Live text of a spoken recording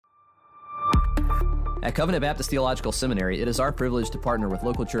At Covenant Baptist Theological Seminary, it is our privilege to partner with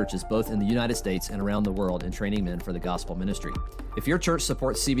local churches both in the United States and around the world in training men for the gospel ministry. If your church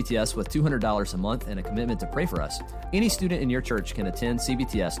supports CBTS with $200 a month and a commitment to pray for us, any student in your church can attend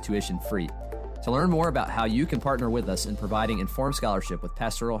CBTS tuition free. To learn more about how you can partner with us in providing informed scholarship with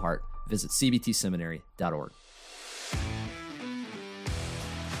pastoral heart, visit cbtseminary.org.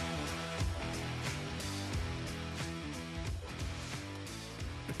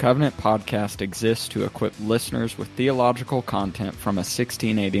 The Covenant Podcast exists to equip listeners with theological content from a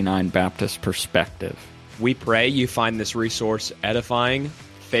 1689 Baptist perspective. We pray you find this resource edifying,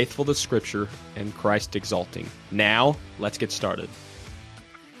 faithful to Scripture, and Christ exalting. Now, let's get started.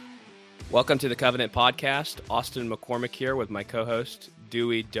 Welcome to the Covenant Podcast. Austin McCormick here with my co-host,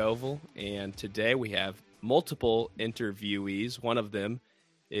 Dewey Doval, and today we have multiple interviewees. One of them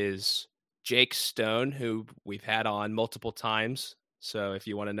is Jake Stone, who we've had on multiple times. So if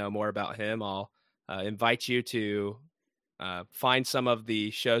you want to know more about him, I'll invite you to find some of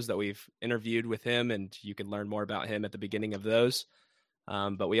the shows that we've interviewed with him, and you can learn more about him at the beginning of those.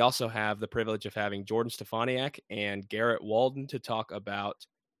 But we also have the privilege of having Jordan Steffaniak and Garrett Walden to talk about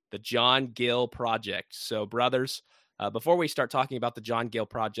the John Gill Project. So brothers, before we start talking about the John Gill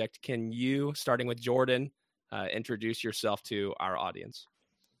Project, can you, starting with Jordan, introduce yourself to our audience?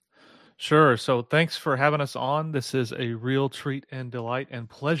 Sure. So thanks for having us on. This is a real treat and delight and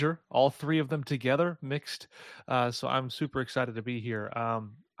pleasure, all three of them together, mixed. So I'm super excited to be here.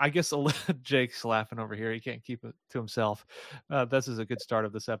 I guess Jake's laughing over here. He can't keep it to himself. This is a good start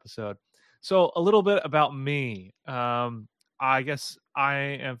of this episode. So a little bit about me. I guess I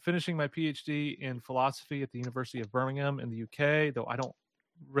am finishing my PhD in philosophy at the University of Birmingham in the UK, though I don't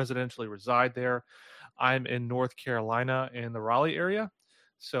residentially reside there. I'm in North Carolina in the Raleigh area.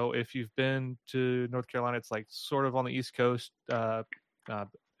 So if you've been to North Carolina, it's like sort of on the East Coast, hour and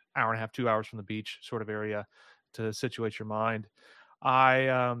a half, 2 hours from the beach sort of area to situate your mind.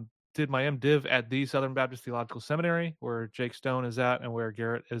 I did my MDiv at the Southern Baptist Theological Seminary, where Jake Stone is at and where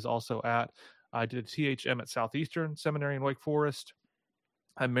Garrett is also at. I did a THM at Southeastern Seminary in Wake Forest.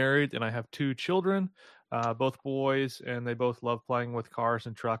 I'm married and I have two children, both boys, and they both love playing with cars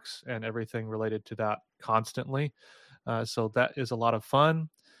and trucks and everything related to that constantly. So that is a lot of fun.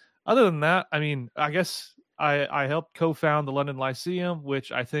 Other than that, I mean, I guess I helped co-found the London Lyceum,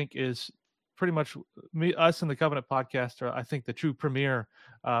 which I think is pretty much us and the Covenant Podcast are, I think, the true premier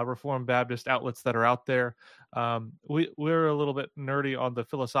Reformed Baptist outlets that are out there. We're a little bit nerdy on the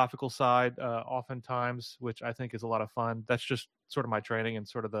philosophical side oftentimes, which I think is a lot of fun. That's just sort of my training and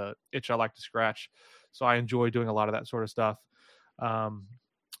sort of the itch I like to scratch. So I enjoy doing a lot of that sort of stuff.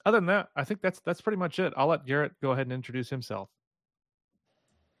 Other than that, I think that's pretty much it. I'll let Garrett go ahead and introduce himself.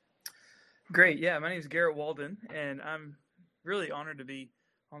 Great. Yeah, my name is Garrett Walden, and I'm really honored to be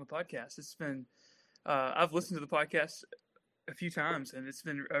on the podcast. It's been, I've listened to the podcast a few times, and it's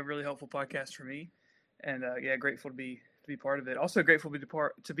been a really helpful podcast for me. And grateful to be part of it. Also grateful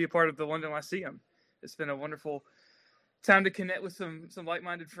to be a part of the London Lyceum. It's been a wonderful time to connect with some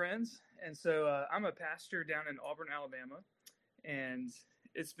like-minded friends. And so I'm a pastor down in Auburn, Alabama, and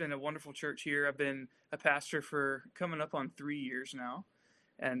it's been a wonderful church here. I've been a pastor for coming up on 3 years now.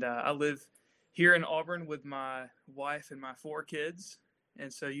 And I live here in Auburn with my wife and my 4 kids.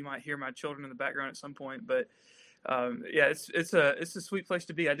 And so you might hear my children in the background at some point. But it's a sweet place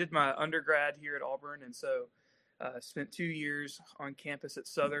to be. I did my undergrad here at Auburn. And so spent 2 years on campus at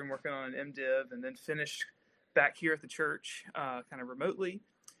Southern working on an MDiv, and then finished back here at the church kind of remotely.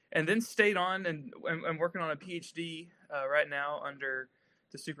 And then stayed on and working on a PhD right now under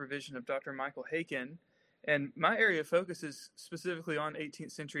the supervision of Dr. Michael Haken. And my area of focus is specifically on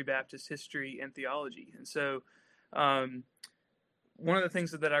 18th century Baptist history and theology. And so one of the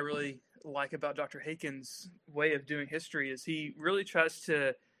things that I really like about Dr. Haken's way of doing history is he really tries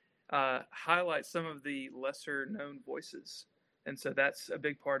to highlight some of the lesser known voices. And so that's a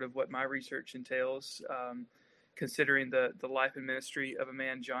big part of what my research entails, considering the life and ministry of a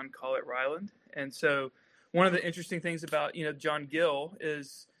man, John Collett Ryland. And so one of the interesting things about, John Gill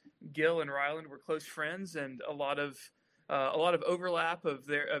is Gill and Ryland were close friends, and a lot of overlap of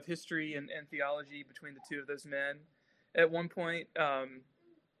history and theology between the two of those men. At one point, I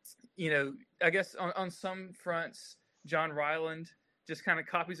guess on some fronts, John Ryland just kind of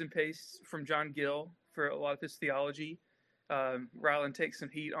copies and pastes from John Gill for a lot of his theology. Ryland takes some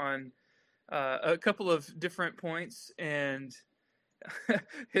heat on a couple of different points, and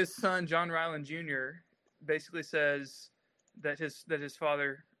his son, John Ryland Jr., basically says that his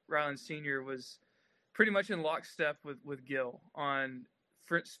father, Ryland Sr., was pretty much in lockstep with Gill on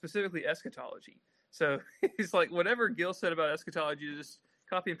specifically eschatology. So he's like, whatever Gill said about eschatology, just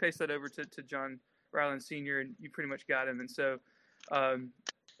copy and paste that over to John Ryland Sr., and you pretty much got him. And so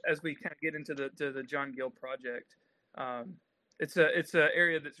as we kind of get into the John Gill Project, it's an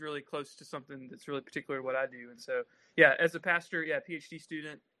area that's really close to something that's really particular to what I do. And so, yeah, as a pastor, PhD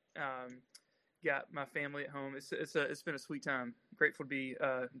student, got my family at home. It's been a sweet time. Grateful to be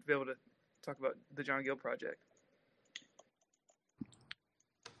able to talk about the John Gill Project.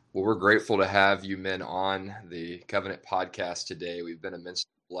 Well, we're grateful to have you men on the Covenant podcast today. We've been immensely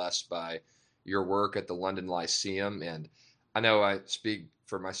blessed by your work at the London Lyceum. And I know I speak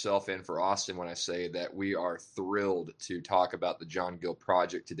for myself and for Austin when I say that we are thrilled to talk about the John Gill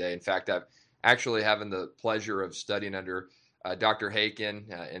Project today. In fact, I've actually having the pleasure of studying under Dr. Haken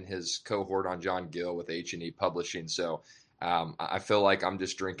and his cohort on John Gill with H&E Publishing. So I feel like I'm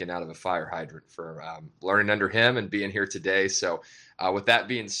just drinking out of a fire hydrant for learning under him and being here today. So with that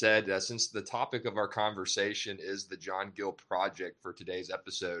being said, since the topic of our conversation is the John Gill Project for today's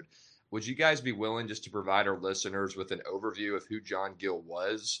episode, would you guys be willing just to provide our listeners with an overview of who John Gill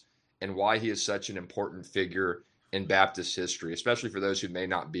was and why he is such an important figure in Baptist history, especially for those who may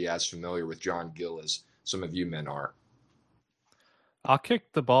not be as familiar with John Gill as some of you men are? I'll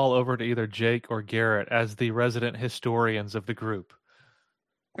kick the ball over to either Jake or Garrett as the resident historians of the group.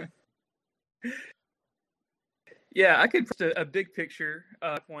 Yeah, I could put a big picture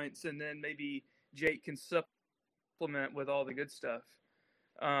points, and then maybe Jake can supplement with all the good stuff.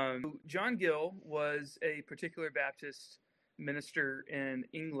 John Gill was a particular Baptist minister in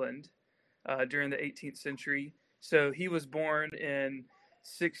England during the 18th century. So he was born in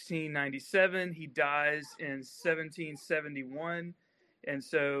 1697. He dies in 1771. And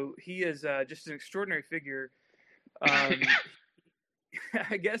so he is just an extraordinary figure. I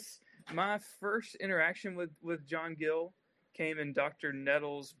guess my first interaction with John Gill came in Dr.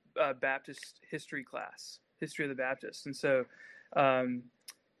 Nettles' Baptist history class, History of the Baptist. And so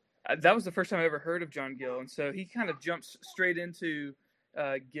that was the first time I ever heard of John Gill. And so he kind of jumps straight into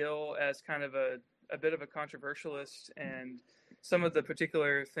Gill as kind of a bit of a controversialist, and some of the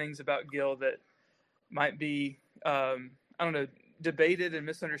particular things about Gill that might be, debated and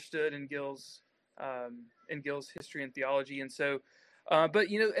misunderstood in Gill's history and theology. And so, but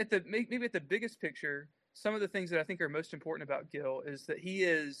at the biggest picture, some of the things that I think are most important about Gill is that he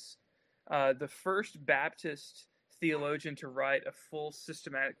is the first Baptist theologian to write a full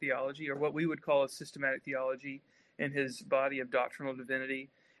systematic theology, or what we would call a systematic theology, in his body of Doctrinal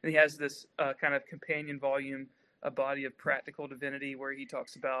Divinity. And he has this kind of companion volume, a body of Practical Divinity, where he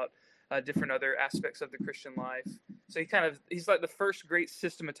talks about different other aspects of the Christian life. So he's like the first great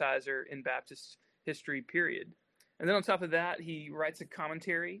systematizer in Baptist history, period. And then on top of that, he writes a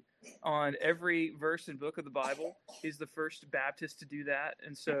commentary on every verse and book of the Bible. He's the first Baptist to do that.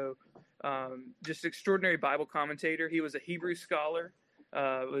 And so just extraordinary Bible commentator. He was a Hebrew scholar.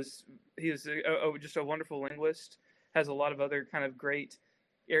 He was just a wonderful linguist. Has a lot of other kind of great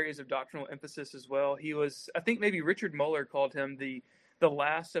areas of doctrinal emphasis as well. He was, I think maybe Richard Muller called him the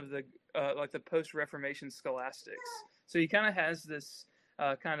last of the post-Reformation scholastics. So he kind of has this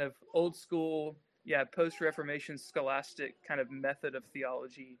kind of old school, post-Reformation scholastic kind of method of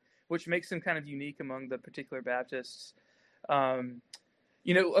theology, which makes him kind of unique among the particular Baptists. One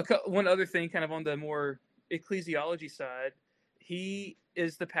other thing kind of on the more ecclesiology side, he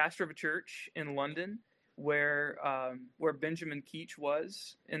is the pastor of a church in London where Benjamin Keach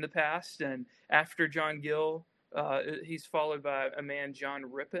was in the past. And after John Gill, he's followed by a man, John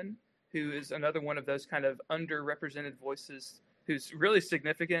Rippon, who is another one of those kind of underrepresented voices who's really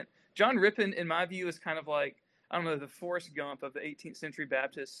significant. John Rippon, in my view, is kind of like, the Forrest Gump of the 18th century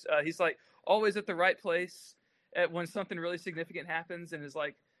Baptists. He's like always at the right place when something really significant happens, and is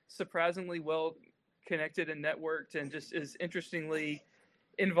like surprisingly well connected and networked, and just is interestingly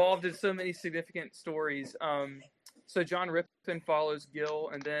involved in so many significant stories. So John Rippon follows Gill,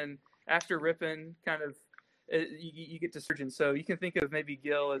 and then after Rippon, kind of you get to Spurgeon. So you can think of maybe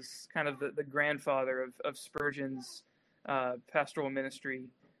Gill as kind of the grandfather of Spurgeon's pastoral ministry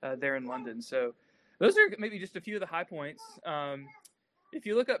there in London. So those are maybe just a few of the high points. If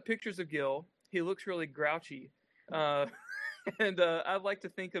you look up pictures of Gill, he looks really grouchy. And I'd like to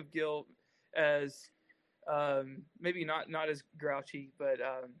think of Gill as maybe not as grouchy, but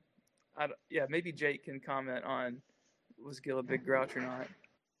maybe Jake can comment on, was Gill a big grouch or not?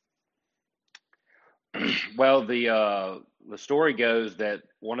 Well, the story goes that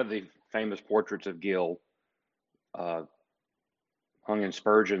one of the famous portraits of Gill hung in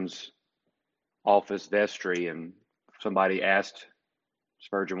Spurgeon's office vestry, and somebody asked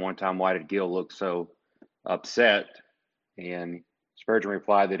Spurgeon one time, why did Gill look so upset? And Spurgeon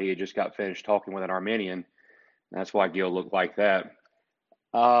replied that he had just got finished talking with an Arminian, and that's why Gill looked like that.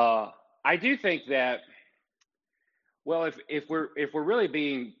 I do think that, well, if we're really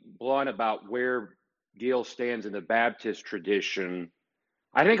being blunt about where Gill stands in the Baptist tradition,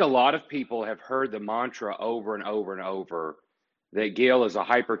 I think a lot of people have heard the mantra over and over and over that Gill is a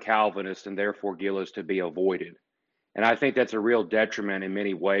hyper Calvinist and therefore Gill is to be avoided. And I think that's a real detriment in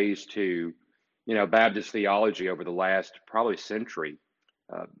many ways to, Baptist theology over the last probably century.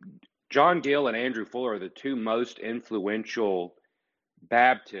 John Gill and Andrew Fuller are the two most influential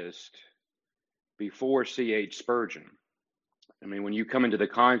Baptists before C.H. Spurgeon. I mean, when you come into the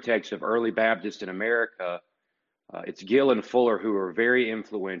context of early Baptists in America, it's Gill and Fuller who are very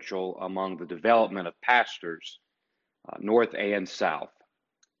influential among the development of pastors, North and South.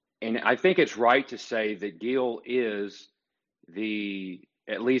 And I think it's right to say that Gill is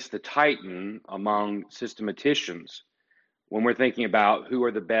at least the titan among systematicians when we're thinking about who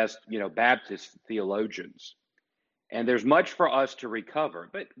are the best, Baptist theologians. And there's much for us to recover.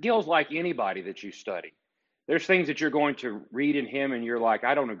 But Gill's like anybody that you study. There's things that you're going to read in him and you're like,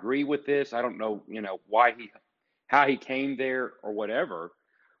 I don't agree with this. I don't know, how he came there or whatever.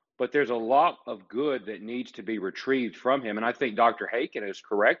 But there's a lot of good that needs to be retrieved from him. And I think Dr. Haken is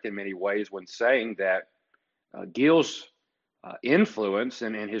correct in many ways when saying that Gill's influence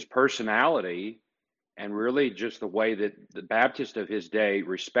and his personality and really just the way that the Baptists of his day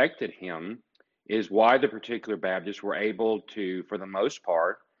respected him is why the particular Baptists were able to, for the most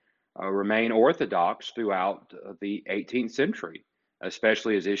part, remain orthodox throughout the 18th century,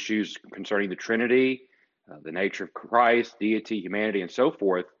 especially as issues concerning the Trinity, the nature of Christ, deity, humanity, and so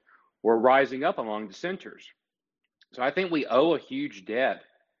forth were rising up among dissenters. So I think we owe a huge debt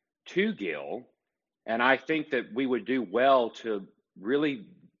to Gill, and I think that we would do well to really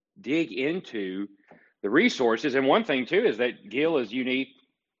dig into the resources. And one thing, too, is that Gill is unique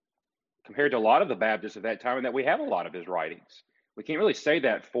compared to a lot of the Baptists of that time, and that we have a lot of his writings. We can't really say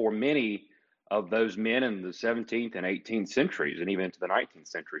that for many of those men in the 17th and 18th centuries, and even into the 19th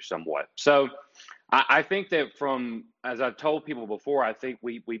century somewhat. So I think that as I've told people before, I think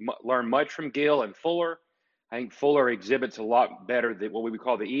we learn much from Gill and Fuller. I think Fuller exhibits a lot better what we would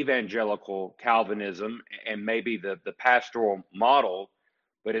call the evangelical Calvinism and maybe the pastoral model.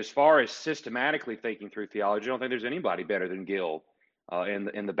 But as far as systematically thinking through theology, I don't think there's anybody better than Gill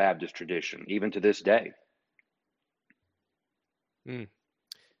in the Baptist tradition, even to this day.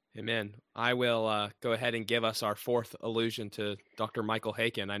 Amen. I will go ahead and give us our fourth allusion to Dr. Michael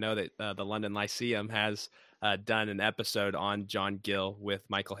Haken. I know that the London Lyceum has done an episode on John Gill with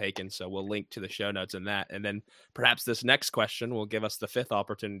Michael Haken, so we'll link to the show notes in that. And then perhaps this next question will give us the fifth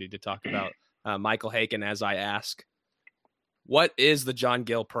opportunity to talk about Michael Haken as I ask, what is the John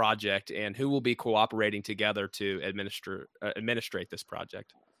Gill Project and who will be cooperating together to administrate this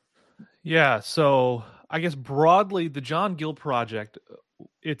project? Yeah, so I guess broadly, the John Gill Project,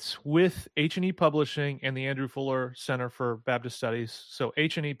 it's with H&E Publishing and the Andrew Fuller Center for Baptist Studies. So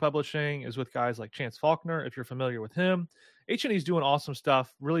H&E Publishing is with guys like Chance Faulkner, if you're familiar with him. H&E is doing awesome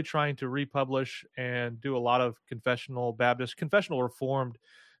stuff, really trying to republish and do a lot of confessional Reformed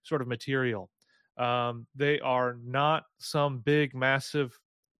sort of material. They are not some big, massive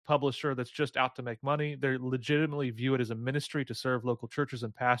publisher that's just out to make money. They legitimately view it as a ministry to serve local churches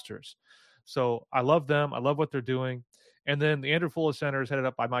and pastors. So I love them. I love what they're doing. And then the Andrew Fuller Center is headed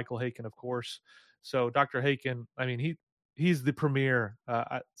up by Michael Haken, of course. So Dr. Haken, I mean, he's the premier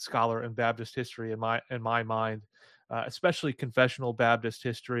scholar in Baptist history in my mind, especially confessional Baptist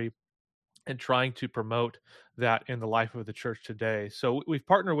history, and trying to promote that in the life of the church today. So we've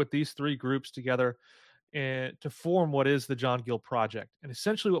partnered with these three groups together and to form what is the John Gill Project. And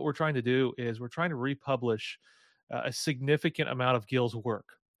essentially what we're trying to do is we're trying to republish a significant amount of Gill's work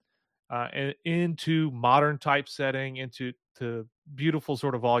and into modern typesetting, into beautiful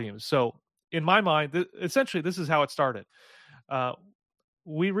sort of volumes. So in my mind, essentially this is how it started.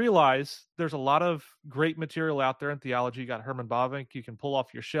 We realize there's a lot of great material out there in theology. You got Herman Bavinck, you can pull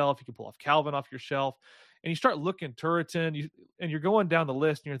off your shelf, you can pull off Calvin off your shelf, and you start looking Turretin, and you're going down the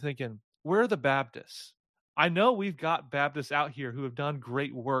list and you're thinking, where are the Baptists? I know we've got Baptists out here who have done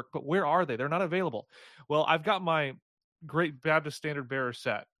great work, but where are they? They're not available. Well, I've got my great Baptist Standard Bearer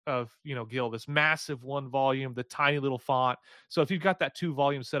set of, Gill, this massive one volume, the tiny little font. So if you've got that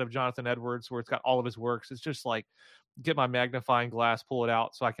 2-volume set of Jonathan Edwards where it's got all of his works, it's just like, get my magnifying glass, pull it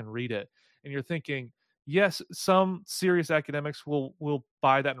out so I can read it. And you're thinking, yes, some serious academics will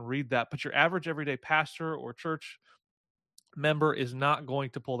buy that and read that, but your average everyday pastor or church member is not going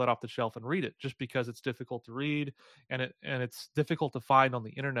to pull that off the shelf and read it, just because it's difficult to read and it's difficult to find on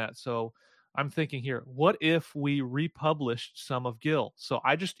the internet. So I'm thinking here, what if we republished some of Gill? So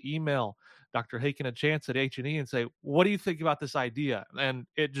I just email Dr. Haken a chance at H&E and say, what do you think about this idea? And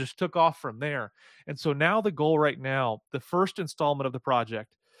it just took off from there. And so now the goal right now, the first installment of the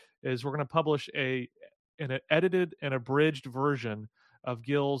project, is we're going to publish an edited and abridged version of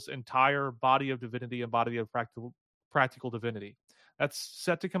Gill's entire body of divinity and body of practical divinity. That's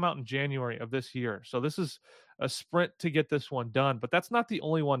set to come out in January of this year. So this is a sprint to get this one done, but that's not the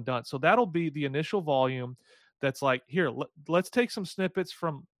only one done. So that'll be the initial volume that's like, here, let's take some snippets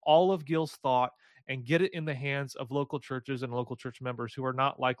from all of Gill's thought and get it in the hands of local churches and local church members who are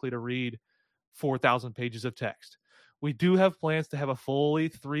not likely to read 4,000 pages of text. We do have plans to have a fully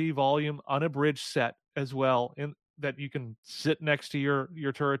 3-volume unabridged set as well, in that you can sit next to your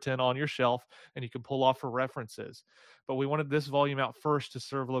Turretin on your shelf and you can pull off for references. But we wanted this volume out first to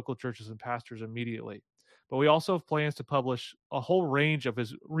serve local churches and pastors immediately. But we also have plans to republish a whole range of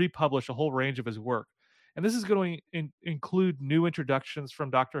his work. And this is going to include new introductions from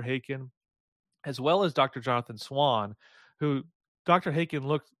Dr. Haken, as well as Dr. Jonathan Swan, who Dr. Haken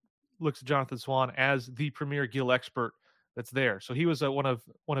looks at Jonathan Swan as the premier Gill expert that's there. So he was one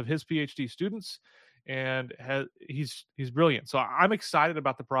of his PhD students, and he's brilliant. So I'm excited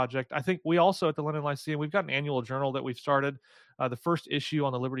about the project. I think we also at the London Lyceum, we've got an annual journal that we've started. The first issue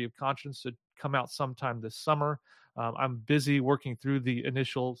on the liberty of conscience should come out sometime this summer. I'm busy working through the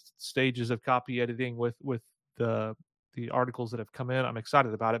initial stages of copy editing with the articles that have come in. I'm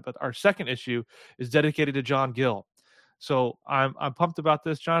excited about it. But our second issue is dedicated to John Gill. So I'm pumped about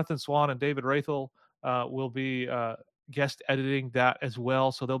this. Jonathan Swan and David Rathel will be guest editing that as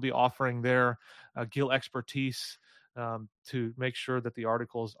well. So they'll be offering their Gill expertise to make sure that the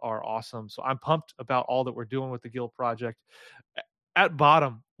articles are awesome. So I'm pumped about all that we're doing with the Gill Project. At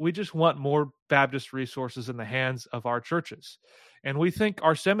bottom, we just want more Baptist resources in the hands of our churches. And we think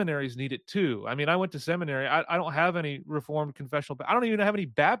our seminaries need it too. I mean, I went to seminary. I don't have any Reformed confessional. I don't even have any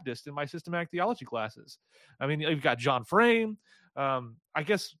Baptist in my systematic theology classes. I mean, you've got John Frame. I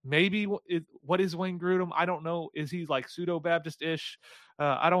guess maybe what is Wayne Grudem? I don't know. Is he like pseudo-Baptist-ish?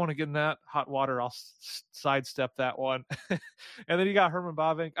 I don't want to get in that hot water. I'll sidestep that one. And then you got Herman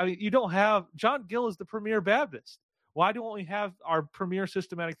Bavinck. I mean, you don't have John Gill is the premier Baptist. Why don't we have our premier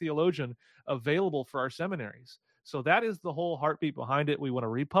systematic theologian available for our seminaries? So that is the whole heartbeat behind it. We want to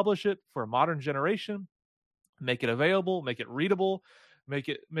republish it for a modern generation, make it available, make it readable, make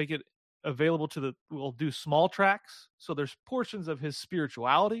it available we'll do small tracks. So there's portions of his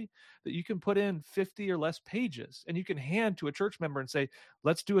spirituality that you can put in 50 or less pages and you can hand to a church member and say,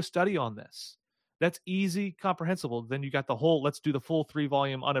 let's do a study on this. That's easy, comprehensible. Then you got let's do the full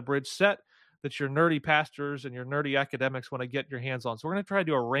 3-volume unabridged set that your nerdy pastors and your nerdy academics want to get your hands on. So we're going to try to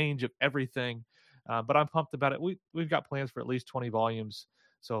do a range of everything, but I'm pumped about it. We've got plans for at least 20 volumes.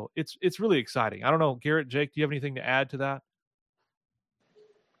 So it's really exciting. I don't know, Garrett, Jake, do you have anything to add to that?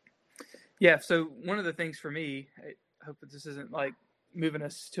 Yeah, so one of the things for me, I hope that this isn't like moving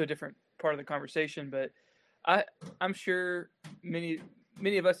us to a different part of the conversation, but I'm sure many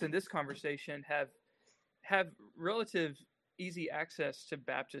of us in this conversation have relative easy access to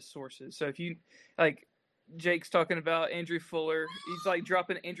Baptist sources. So if you like, Jake's talking about Andrew Fuller, he's like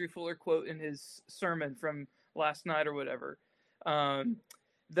dropping an Andrew Fuller quote in his sermon from last night or whatever.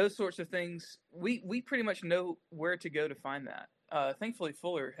 Those sorts of things, we pretty much know where to go to find that. Thankfully,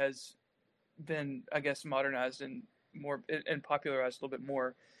 Fuller has been, I guess, modernized and more and popularized a little bit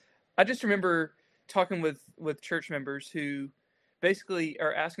more. I just remember talking with church members who basically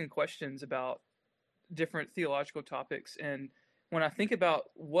are asking questions about different theological topics, and when I think about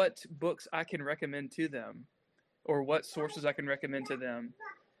what books I can recommend to them or what sources I can recommend to them,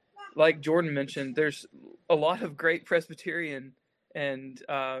 like Jordan mentioned, there's a lot of great Presbyterian and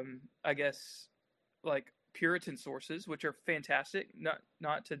I guess like Puritan sources, which are fantastic,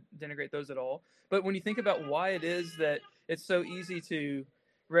 not to denigrate those at all. But when you think about why it is that it's so easy to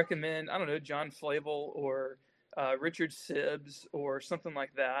recommend, I don't know, John Flavel or Richard Sibbs or something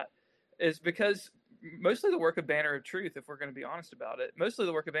like that, is because mostly the work of Banner of Truth, if we're going to be honest about it, mostly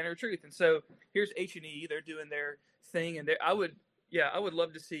the work of Banner of Truth. And so here's H&E, they're doing their thing, and I would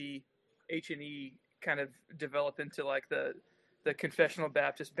love to see H&E kind of develop into like the Confessional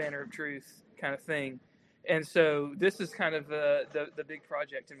Baptist Banner of Truth kind of thing. And so this is kind of the big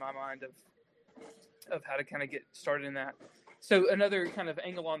project in my mind of how to kind of get started in that. So another kind of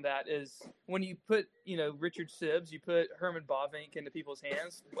angle on that is when you put, Richard Sibbs, you put Herman Bavinck into people's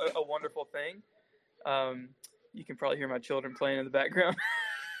hands, a wonderful thing. You can probably hear my children playing in the background.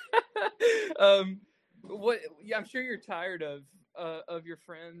 I'm sure you're tired of your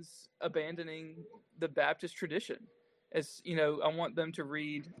friends abandoning the Baptist tradition. As I want them to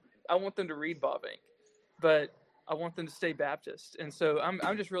read Bavinck, but I want them to stay Baptist. And so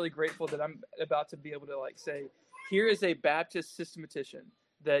I'm just really grateful that I'm about to be able to like say, here is a Baptist systematician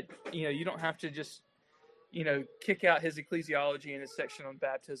that, you don't have to just, kick out his ecclesiology and his section on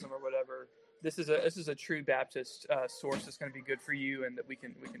baptism or whatever. This is a true Baptist source that's going to be good for you and that we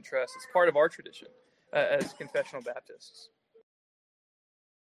can trust. It's part of our tradition as confessional Baptists.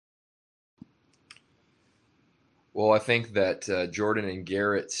 Well, I think that Jordan and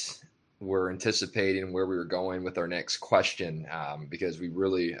Garrett were anticipating where we were going with our next question, because we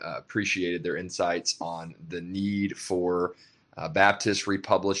really appreciated their insights on the need for Baptist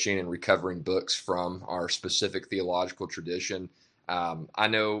republishing and recovering books from our specific theological tradition. I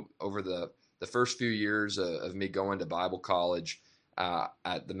know over the first few years of me going to Bible college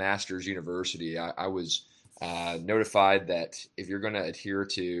at the Master's University, I was notified that if you're going to adhere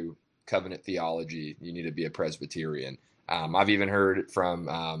to covenant theology, you need to be a Presbyterian. I've even heard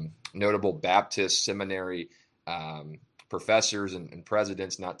from notable Baptist seminary professors and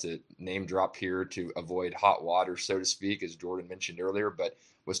presidents, not to name drop here to avoid hot water, so to speak, as Jordan mentioned earlier, but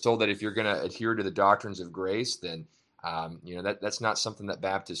was told that if you're going to adhere to the doctrines of grace, then that's not something that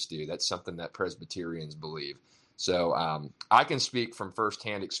Baptists do. That's something that Presbyterians believe. So I can speak from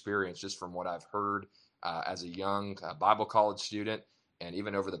firsthand experience, just from what I've heard as a young Bible college student, and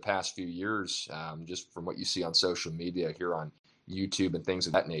even over the past few years, just from what you see on social media here on YouTube and things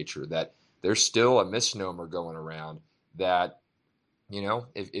of that nature, that there's still a misnomer going around that,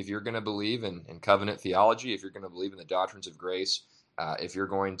 if you're going to believe in covenant theology, if you're going to believe in the doctrines of grace, if you're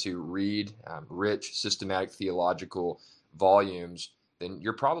going to read rich, systematic theological volumes, then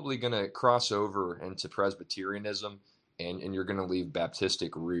you're probably going to cross over into Presbyterianism, and you're going to leave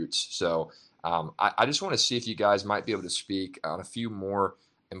Baptistic roots. So I just want to see if you guys might be able to speak on a few more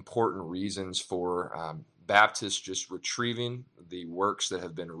important reasons for Baptists just retrieving the works that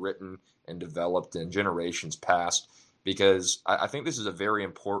have been written and developed in generations past, because I think this is a very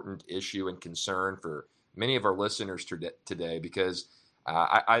important issue and concern for many of our listeners today, because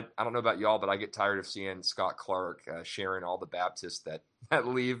I don't know about y'all, but I get tired of seeing Scott Clark sharing all the Baptists that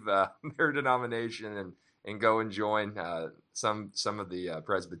leave their denomination and go and join some of the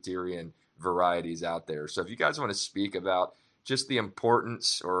Presbyterian varieties out there. So if you guys want to speak about just the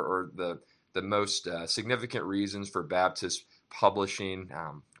importance or the most significant reasons for Baptists publishing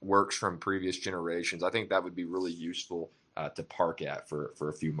works from previous generations, I think that would be really useful to park at for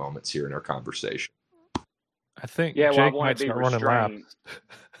a few moments here in our conversation. I think Yeah, well, Jake I want might to be start running laps.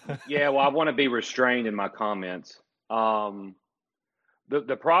 restrained. Yeah, well, I want to be restrained in my comments.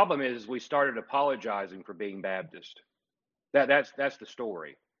 The problem is we started apologizing for being Baptist. That's the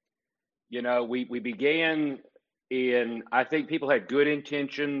story. We began in, I think people had good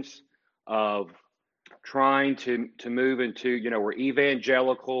intentions of trying to move into, we're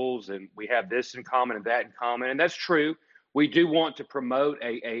evangelicals and we have this in common and that in common. And that's true. We do want to promote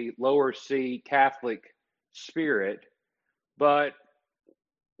a lower C Catholic spirit, but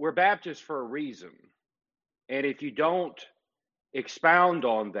we're Baptists for a reason. And if you don't expound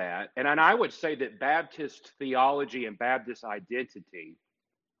on that, and I would say that Baptist theology and Baptist identity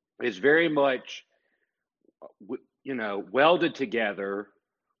is very much, welded together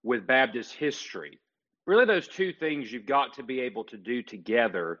with Baptist history. Really, those two things you've got to be able to do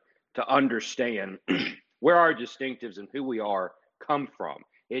together to understand where our distinctives and who we are come from.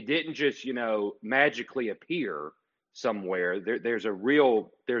 It didn't just, magically appear somewhere. There's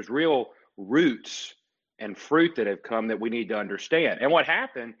real roots and fruit that have come that we need to understand. And what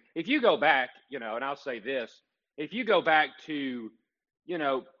happened, if you go back, and I'll say this, if you go back to,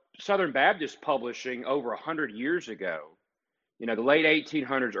 Southern Baptist publishing over 100 years ago, the late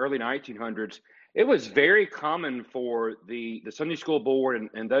 1800s, early 1900s, it was very common for the Sunday School Board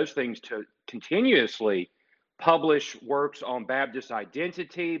and those things to continuously publish works on Baptist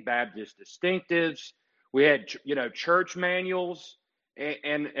identity, Baptist distinctives. We had, church manuals.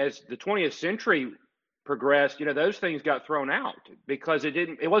 And as the 20th century progressed, those things got thrown out because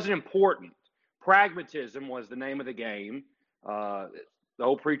it wasn't important. Pragmatism was the name of the game. The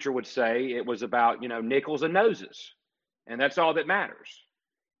old preacher would say it was about, nickels and noses, and that's all that matters.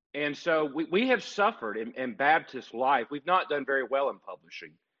 And so we have suffered in Baptist life. We've not done very well in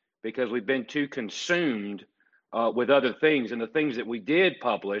publishing because we've been too consumed with other things. And the things that we did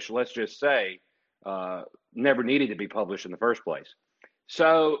publish, let's just say, never needed to be published in the first place.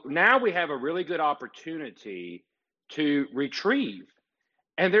 So now we have a really good opportunity to retrieve.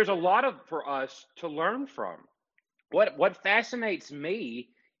 And there's a lot for us to learn from. What fascinates me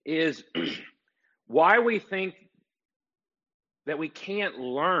is why we think that we can't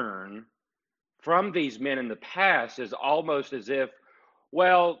learn from these men in the past is almost as if,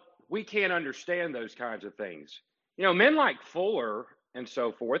 well, we can't understand those kinds of things. Men like Fuller and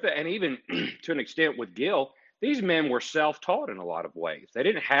so forth, and even to an extent with Gill, these men were self-taught in a lot of ways. They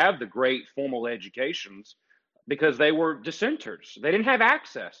didn't have the great formal educations because they were dissenters. They didn't have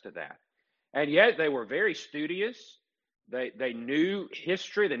access to that. And yet they were very studious. They knew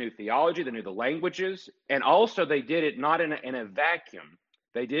history, they knew theology, they knew the languages, and also they did it not in a vacuum.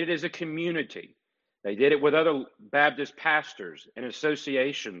 They did it as a community. They did it with other Baptist pastors and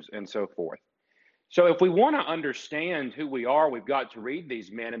associations and so forth. So if we want to understand who we are, we've got to read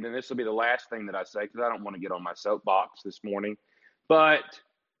these men. And then this will be the last thing that I say, because I don't want to get on my soapbox this morning. But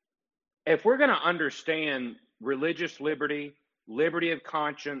if we're going to understand religious liberty, liberty of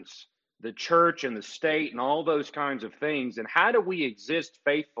conscience, the church and the state and all those kinds of things, and how do we exist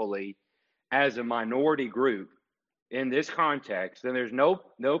faithfully as a minority group in this context, then there's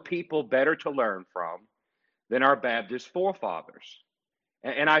no people better to learn from than our Baptist forefathers.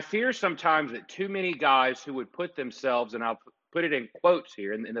 And I fear sometimes that too many guys who would put themselves, and I'll put it in quotes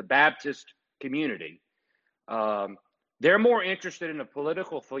here, in the Baptist community, they're more interested in a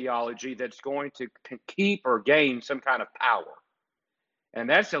political theology that's going to keep or gain some kind of power. And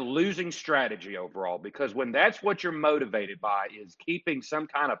that's a losing strategy overall, because when that's what you're motivated by is keeping some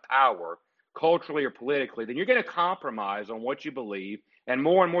kind of power culturally or politically, then you're going to compromise on what you believe. And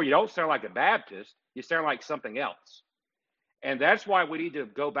more, you don't sound like a Baptist, you sound like something else. And that's why we need to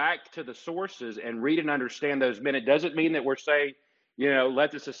go back to the sources and read and understand those men. It doesn't mean that we're saying,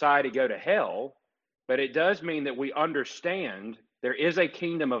 let the society go to hell, but it does mean that we understand there is a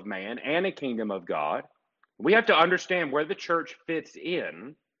kingdom of man and a kingdom of God. We have to understand where the church fits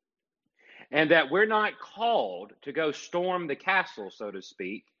in, and that we're not called to go storm the castle, so to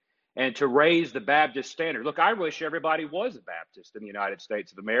speak, and to raise the Baptist standard. Look, I wish everybody was a Baptist in the United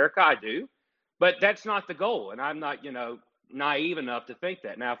States of America. I do, but that's not the goal. And I'm not, naive enough to think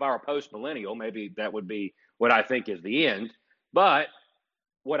that. Now, if I were post-millennial, maybe that would be what I think is the end. But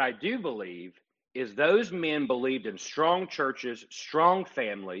what I do believe is those men believed in strong churches, strong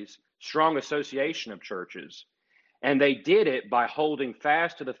families, strong association of churches. And they did it by holding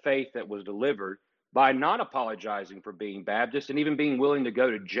fast to the faith that was delivered, by not apologizing for being Baptist, and even being willing to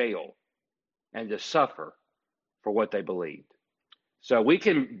go to jail and to suffer for what they believed. So we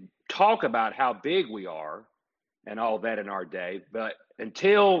can talk about how big we are and all that in our day, but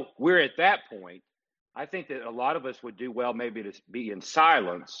until we're at that point, I think that a lot of us would do well maybe to be in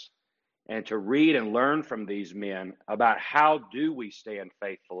silence and to read and learn from these men about how do we stand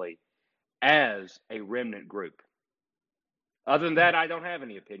faithfully as a remnant group. Other than that, I don't have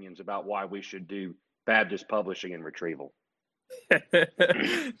any opinions about why we should do Baptist publishing and retrieval.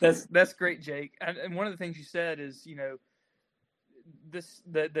 That's great, Jake. And one of the things you said is,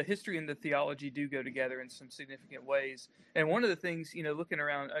 the history and the theology do go together in some significant ways. And one of the things, looking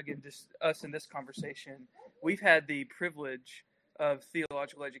around, again, just us in this conversation, we've had the privilege of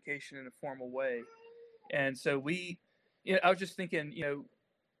theological education in a formal way. And so I was just thinking,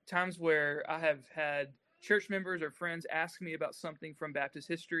 times where I have had church members or friends ask me about something from Baptist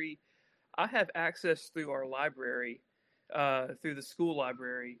history, I have access through our library, through the school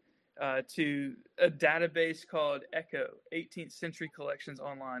library, to a database called ECHO, 18th Century Collections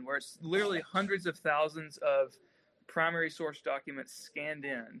Online, where it's literally hundreds of thousands of primary source documents scanned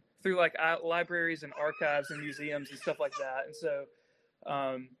in through like libraries and archives and museums and stuff like that. And so,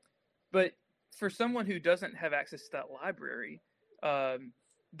 but for someone who doesn't have access to that library,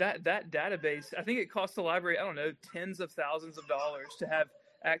 that database, I think it costs the library, I don't know, tens of thousands of dollars to have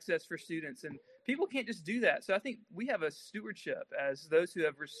access for students. And people can't just do that. So I think we have a stewardship as those who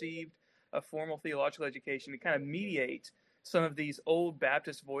have received a formal theological education to kind of mediate some of these old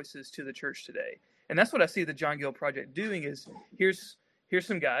Baptist voices to the church today. And that's what I see the John Gill Project doing is here's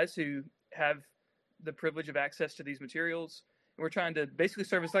some guys who have the privilege of access to these materials. And we're trying to basically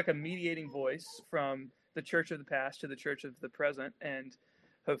serve as like a mediating voice from the church of the past to the church of the present, and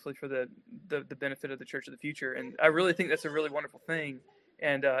hopefully for the benefit of the church of the future. And I really think that's a really wonderful thing.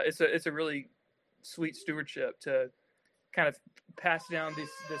 And it's a really sweet stewardship to kind of pass down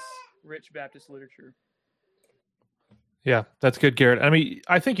this rich Baptist literature. Yeah, that's good, Garrett. I mean,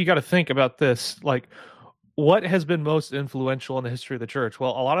 I think you got to think about this. Like, what has been most influential in the history of the church?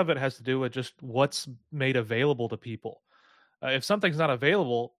 Well, a lot of it has to do with just what's made available to people. If something's not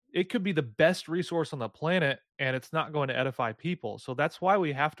available, it could be the best resource on the planet, and it's not going to edify people. So that's why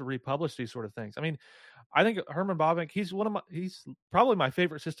we have to republish these sort of things. I mean, I think Herman Bavinck, he's probably my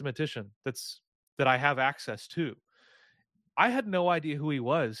favorite systematician that I have access to. I had no idea who he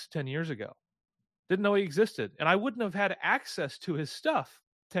was 10 years ago. Didn't know he existed. And I wouldn't have had access to his stuff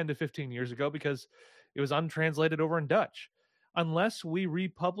 10 to 15 years ago because it was untranslated over in Dutch. unless we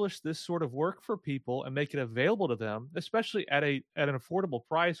republish this sort of work for people and make it available to them, especially at an affordable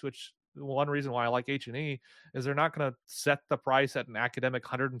price, which one reason why I like H&E is they're not going to set the price at an academic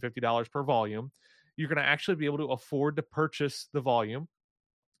 $150 per volume. You're going to actually be able to afford to purchase the volume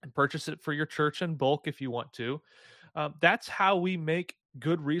and purchase it for your church in bulk if you want to. That's how we make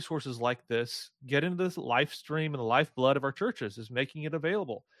good resources like this get into this life stream and the lifeblood of our churches, is making it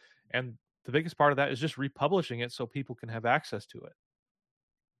available. And the biggest part of that is just republishing it so people can have access to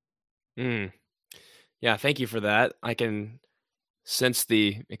it. Yeah, thank you for that. I can sense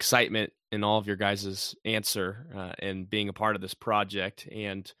the excitement in all of your guys' answer and being a part of this project.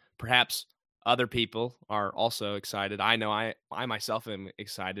 And perhaps other people are also excited. I know I myself am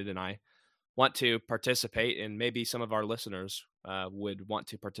excited, and I want to participate, and maybe some of our listeners would want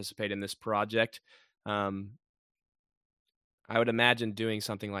to participate in this project. I would imagine doing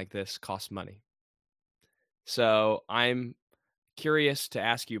something like this costs money. So I'm curious to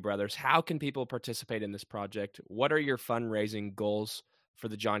ask you, brothers, how can people participate in this project? What are your fundraising goals for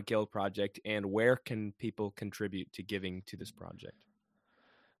the John Gill Project, and where can people contribute to giving to this project?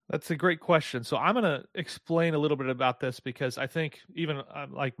 That's a great question. So I'm going to explain a little bit about this, because I think even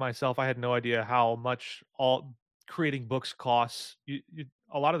like myself, I had no idea how much all creating books costs.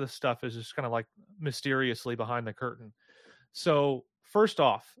 A lot of this stuff is just kind of like mysteriously behind the curtain. So first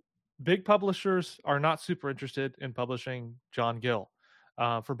off, big publishers are not super interested in publishing John Gill,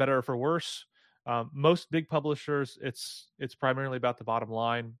 for better or for worse. Most big publishers, it's primarily about the bottom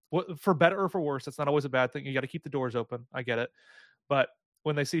line. For better or for worse, that's not always a bad thing. You got to keep the doors open. I get it. But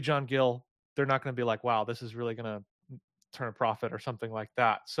when they see John Gill, they're not going to be like, wow, this is really going to turn a profit or something like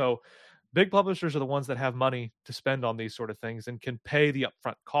that. So big publishers are the ones that have money to spend on these sort of things and can pay the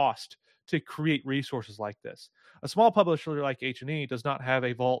upfront cost to create resources like this. A small publisher like H&E does not have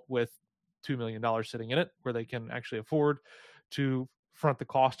a vault with $2 million sitting in it where they can actually afford to front the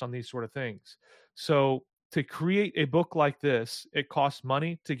cost on these sort of things. So to create a book like this, it costs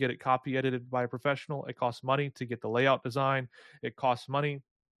money to get it copy edited by a professional. It costs money to get the layout design. It costs money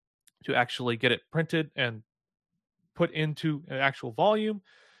to actually get it printed and put into an actual volume.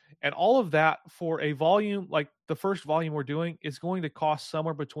 And all of that for a volume like the first volume we're doing is going to cost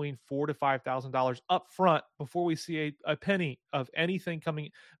somewhere between $4,000 to $5,000 up front before we see a penny of anything coming,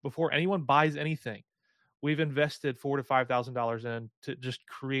 before anyone buys anything. We've invested $4,000 to $5,000 in to just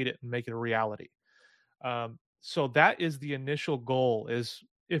create it and make it a reality. So that is the initial goal, is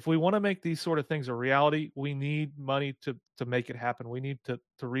if we want to make these sort of things a reality, we need money to make it happen. We need to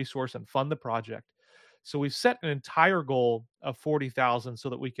resource and fund the project. So we've set an entire goal of 40,000 so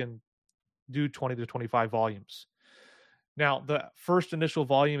that we can do 20 to 25 volumes. Now, the first initial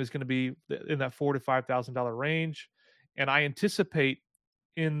volume is going to be in that $4,000 to $5,000 range. And I anticipate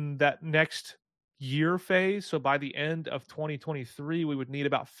in that next year phase, so by the end of 2023, we would need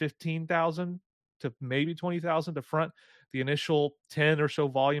about 15,000 to maybe 20,000 to front the initial 10 or so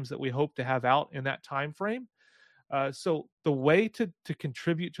volumes that we hope to have out in that time frame. So the way to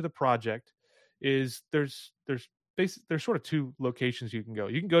contribute to the project is there's sort of two locations you can go.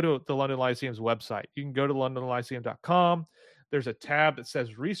 You can go to the London Lyceum's website. You can go to londonlyceum.com. There's a tab that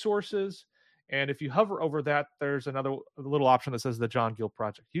says resources. And if you hover over that, there's another little option that says the John Gill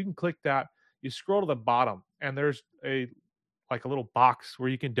Project. You can click that. You scroll to the bottom, and there's a little box where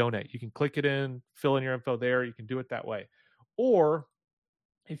you can donate. You can click it in, fill in your info there. You can do it that way. Or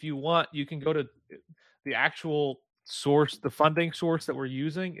if you want, you can go to the actual source. The funding source that we're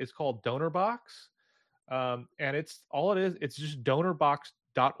using is called DonorBox. And it's all it is. It's just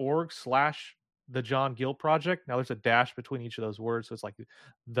donorbox.org/the John Gill Project. Now there's a dash between each of those words. So it's like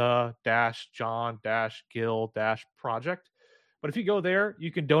the John Gill project. But if you go there,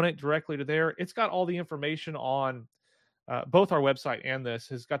 you can donate directly to there. It's got all the information on both our website and this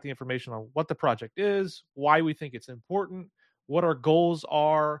has got the information on what the project is, why we think it's important, what our goals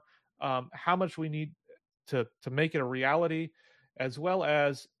are, how much we need to make it a reality, as well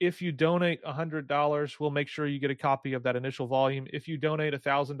as if you donate $100, we'll make sure you get a copy of that initial volume. If you donate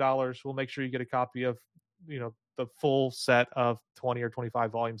 $1,000, we'll make sure you get a copy of, the full set of 20 or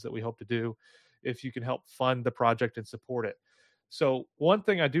 25 volumes that we hope to do, if you can help fund the project and support it. So one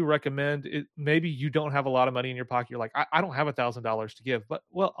thing I do recommend is maybe you don't have a lot of money in your pocket. You're like, I don't have $1,000 to give, but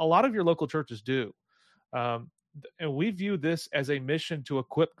a lot of your local churches do. And we view this as a mission to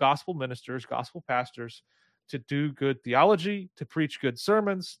equip gospel ministers, gospel pastors to do good theology, to preach good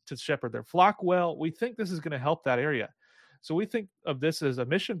sermons, to shepherd their flock well. We think this is going to help that area. So we think of this as a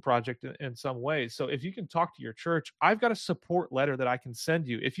mission project in some ways. So if you can talk to your church, I've got a support letter that I can send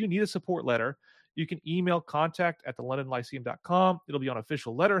you. If you need a support letter, you can email contact@thelondonlyceum.com. It'll be on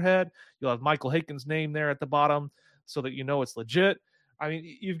official letterhead. You'll have Michael Haken's name there at the bottom. so that you know it's legit. I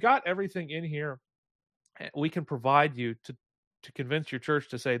mean, you've got everything in here. We can provide you to convince your church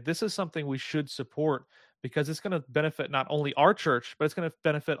to say this is something we should support, because it's going to benefit not only our church, but it's going to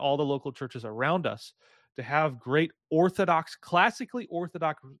benefit all the local churches around us to have great classically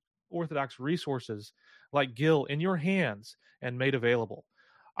orthodox resources like Gill in your hands and made available.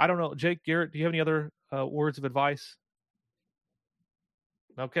 I don't know, Jake, Garrett, do you have any other words of advice?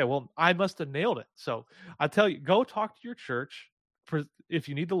 Okay, well, I must have nailed it. So I tell you, go talk to your church. If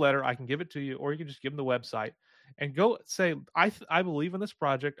you need the letter, I can give it to you, or you can just give them the website and go say, I believe in this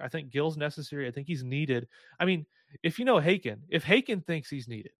project. I think Gill's necessary. I think he's needed. I mean, if you know Haken, if Haken thinks he's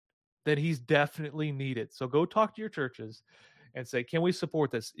needed, then he's definitely needed. So go talk to your churches and say, can we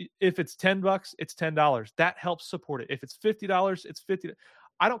support this? If it's $10, it's $10. That helps support it. If it's $50, it's $50.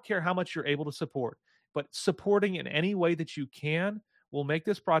 I don't care how much you're able to support, but supporting in any way that you can will make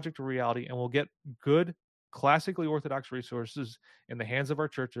this project a reality, and we'll get good, classically orthodox resources in the hands of our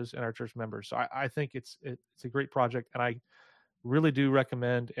churches and our church members. So I think it's a great project, and I really do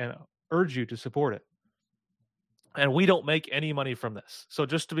recommend and urge you to support it. And we don't make any money from this. So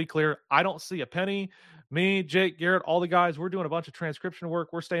just to be clear, I don't see a penny. Me, Jake, Garrett, all the guys, we're doing a bunch of transcription work.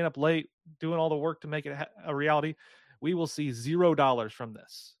 We're staying up late, doing all the work to make it a reality. We will see $0 from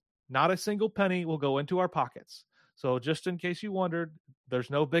this. Not a single penny will go into our pockets. So just in case you wondered, there's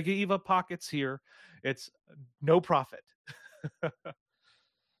no Big Eva pockets here. It's no profit.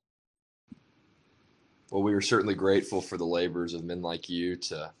 Well, we are certainly grateful for the labors of men like you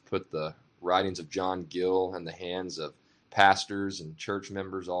to put the writings of John Gill in the hands of pastors and church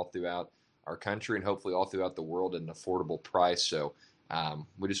members all throughout our country and hopefully all throughout the world at an affordable price. So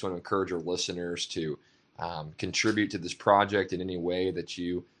we just want to encourage our listeners to contribute to this project in any way that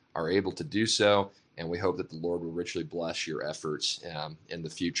you are able to do so. And we hope that the Lord will richly bless your efforts in the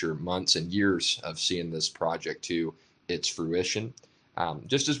future months and years of seeing this project to its fruition.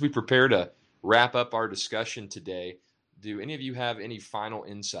 Just as we prepare to wrap up our discussion today, do any of you have any final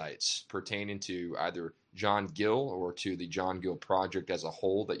insights pertaining to either John Gill or to the John Gill Project as a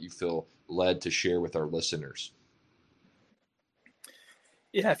whole that you feel led to share with our listeners?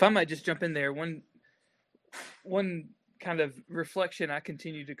 Yeah, if I might just jump in there, one kind of reflection I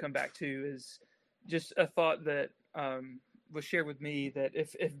continue to come back to is just a thought that was shared with me, that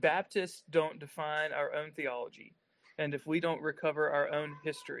if Baptists don't define our own theology, and if we don't recover our own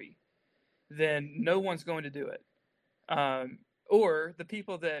history, then no one's going to do it. Or the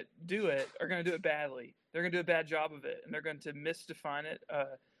people that do it are going to do it badly. They're going to do a bad job of it, and they're going to misdefine it,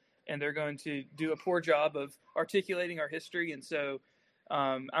 and they're going to do a poor job of articulating our history. And so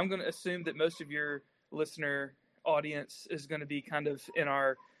I'm going to assume that most of your listener audience is going to be kind of in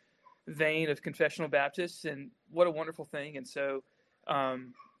our vein of confessional Baptists, and what a wonderful thing. And so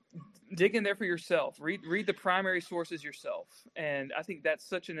dig in there for yourself. Read the primary sources yourself. And I think that's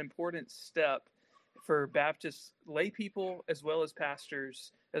such an important step for Baptist lay people, as well as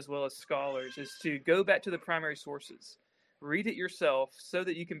pastors, as well as scholars, is to go back to the primary sources. Read it yourself so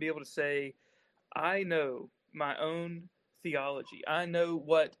that you can be able to say, I know my own theology. I know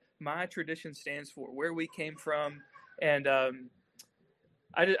what my tradition stands for, where we came from. And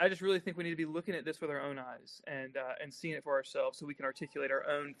I just really think we need to be looking at this with our own eyes and seeing it for ourselves, so we can articulate our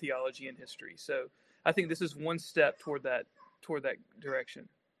own theology and history. So I think this is one step toward that direction.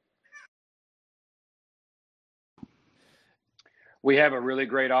 We have a really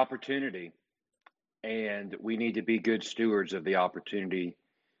great opportunity, and we need to be good stewards of the opportunity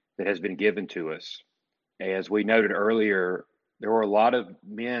that has been given to us. As we noted earlier, there were a lot of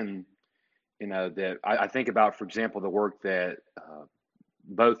men, that I think about, for example, the work that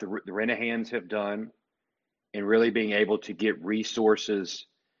both the Renahans have done in really being able to get resources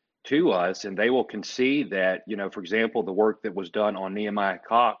to us. And they will concede that, for example, the work that was done on Nehemiah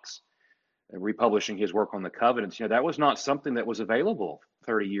Cox, republishing his work on the covenants, that was not something that was available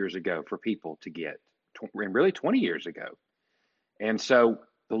 30 years ago for people to get, and really 20 years ago. And so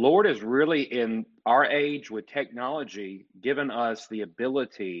the Lord is really, in our age with technology, given us the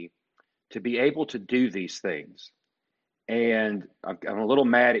ability to be able to do these things. And I'm a little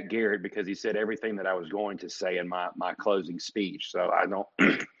mad at Garrett because he said everything that I was going to say in my closing speech. So I don't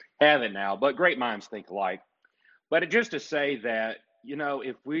have it now, but great minds think alike. But just to say that,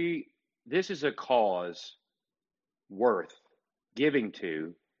 this is a cause worth giving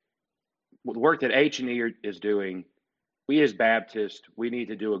to. The work that H&E is doing, we as Baptists, we need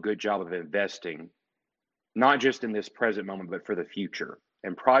to do a good job of investing, not just in this present moment, but for the future.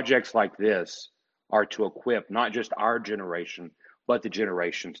 And projects like this are to equip not just our generation, but the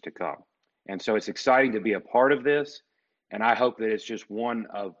generations to come. And so it's exciting to be a part of this. And I hope that it's just one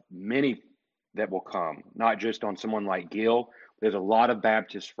of many that will come, not just on someone like Gill. There's a lot of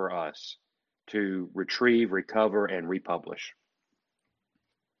Baptists for us to retrieve, recover, and republish.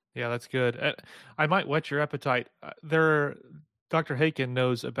 Yeah, that's good. I might whet your appetite. Dr. Haken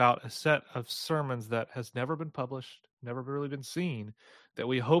knows about a set of sermons that has never been published, never really been seen, that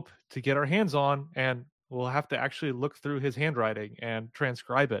we hope to get our hands on, and we'll have to actually look through his handwriting and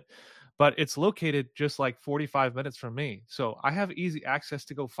transcribe it. But it's located just like 45 minutes from me. So I have easy access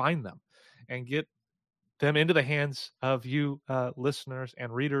to go find them and get them into the hands of you listeners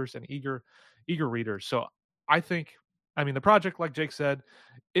and readers and eager readers. So the project, like Jake said,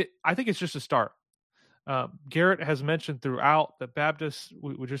 I think it's just a start. Garrett has mentioned throughout that Baptists,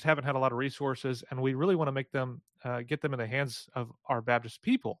 we just haven't had a lot of resources, and we really want to make them, get them in the hands of our Baptist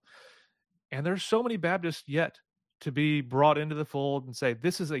people. And there's so many Baptists yet to be brought into the fold and say,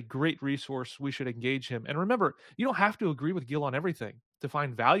 this is a great resource, we should engage him. And remember, you don't have to agree with Gill on everything to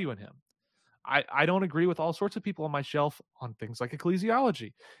find value in him. I don't agree with all sorts of people on my shelf on things like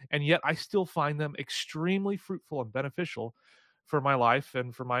ecclesiology, and yet I still find them extremely fruitful and beneficial for my life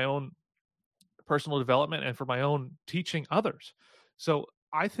and for my own personal development and for my own teaching others. So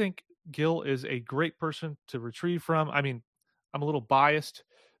I think Gill is a great person to retrieve from. I mean, I'm a little biased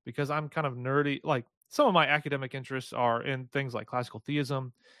because I'm kind of nerdy. Like, some of my academic interests are in things like classical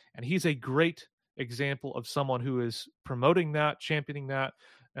theism, and he's a great example of someone who is promoting that, championing that,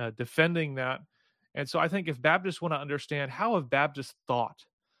 defending that. And so I think if Baptists want to understand how have Baptists thought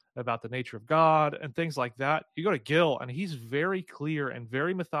about the nature of God and things like that, you go to Gill, and he's very clear and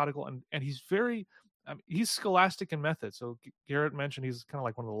very methodical, and he's very, he's scholastic in method. So Garrett mentioned he's kind of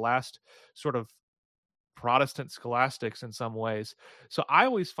like one of the last sort of Protestant scholastics in some ways. So I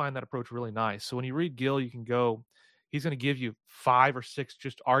always find that approach really nice. So when you read Gill, you can go, he's going to give you 5 or 6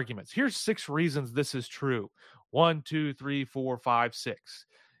 just arguments. Here's 6 reasons this is true. 1, 2, 3, 4, 5, 6.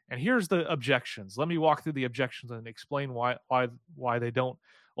 And here's the objections. Let me walk through the objections and explain why they don't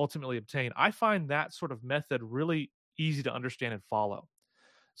ultimately obtain. I find that sort of method really easy to understand and follow.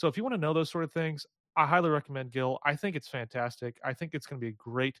 So if you want to know those sort of things, I highly recommend Gill. I think it's fantastic. I think it's going to be a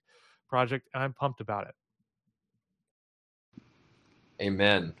great project, and I'm pumped about it.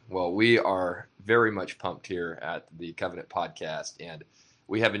 Amen. Well, we are very much pumped here at the Covenant Podcast, and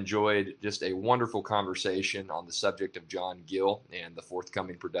we have enjoyed just a wonderful conversation on the subject of John Gill and the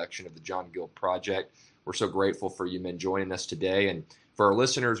forthcoming production of the John Gill Project. We're so grateful for you men joining us today. And for our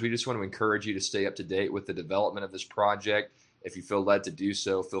listeners, we just want to encourage you to stay up to date with the development of this project. If you feel led to do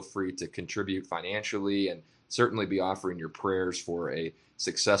so, feel free to contribute financially and certainly be offering your prayers for a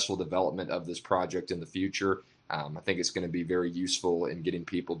successful development of this project in the future. I think it's going to be very useful in getting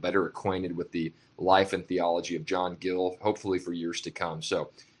people better acquainted with the life and theology of John Gill, hopefully for years to come. So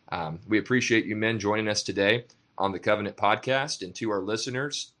we appreciate you men joining us today on the Covenant Podcast. And to our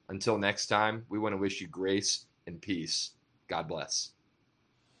listeners, until next time, we want to wish you grace and peace. God bless.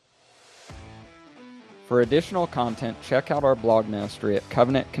 For additional content, check out our blog ministry at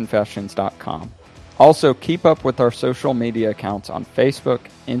covenantconfessions.com. Also, keep up with our social media accounts on Facebook,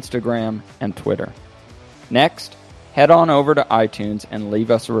 Instagram, and Twitter. Next, head on over to iTunes and leave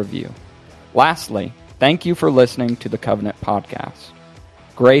us a review. Lastly, thank you for listening to the Covenant Podcast.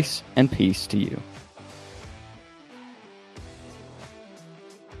 Grace and peace to you.